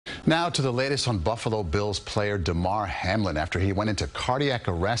Now to the latest on Buffalo Bills player Damar Hamlin after he went into cardiac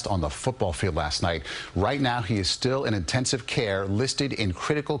arrest on the football field last night. Right now, he is still in intensive care, listed in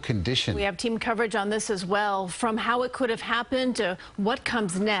critical condition. We have team coverage on this as well, from how it could have happened to what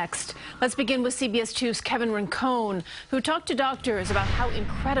comes next. Let's begin with CBS 2's Kevin Rincon, who talked to doctors about how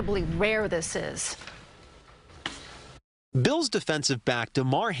incredibly rare this is. Bills defensive back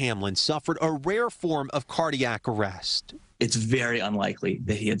Damar Hamlin suffered a rare form of cardiac arrest. It's very unlikely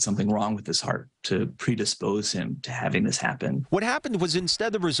that he had something wrong with his heart to predispose him to having this happen. What happened was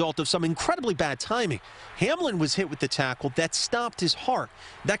instead the result of some incredibly bad timing. Hamlin was hit with the tackle that stopped his heart.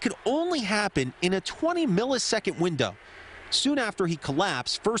 That could only happen in a 20-millisecond window. Soon after he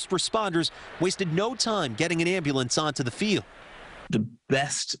collapsed, first responders wasted no time getting an ambulance onto the field. The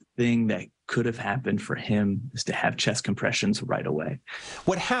best thing that could have happened for him is to have chest compressions right away.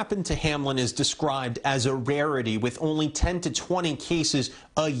 What happened to Hamlin is described as a rarity, with only 10 to 20 cases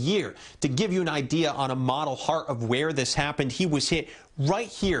a year. To give you an idea on a model heart of where this happened, he was hit right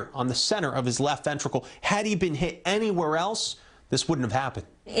here on the center of his left ventricle. Had he been hit anywhere else, this wouldn't have happened.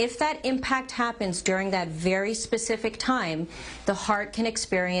 If that impact happens during that very specific time, the heart can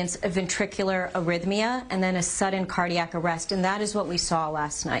experience a ventricular arrhythmia and then a sudden cardiac arrest, and that is what we saw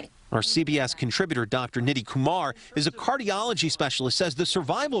last night. Our CBS contributor, Dr. Nidhi Kumar, is a cardiology specialist, says the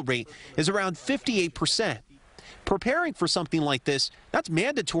survival rate is around 58%. Preparing for something like this, that's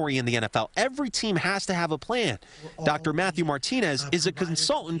mandatory in the NFL. Every team has to have a plan. Dr. Matthew Martinez is a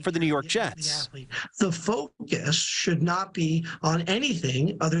consultant for the New York Jets. The focus should not be on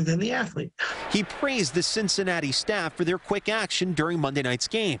anything other than the athlete. He praised the Cincinnati staff for their quick action during Monday night's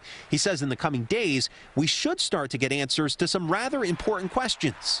game. He says in the coming days, we should start to get answers to some rather important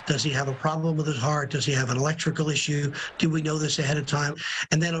questions. Does he have a problem with his heart? Does he have an electrical issue? Do we know this ahead of time?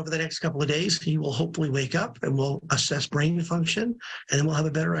 And then over the next couple of days, he will hopefully wake up and we'll assess brain function, and then we'll have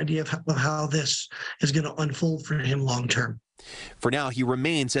a better idea of how this is going to unfold for him long term. For now, he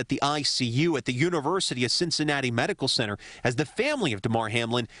remains at the ICU at the University of Cincinnati Medical Center as the family of Damar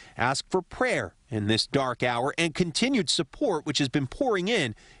Hamlin ask for prayer in this dark hour and continued support, which has been pouring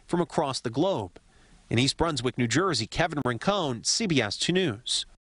in from across the globe. In East Brunswick, New Jersey, Kevin Rincon, CBS 2 News.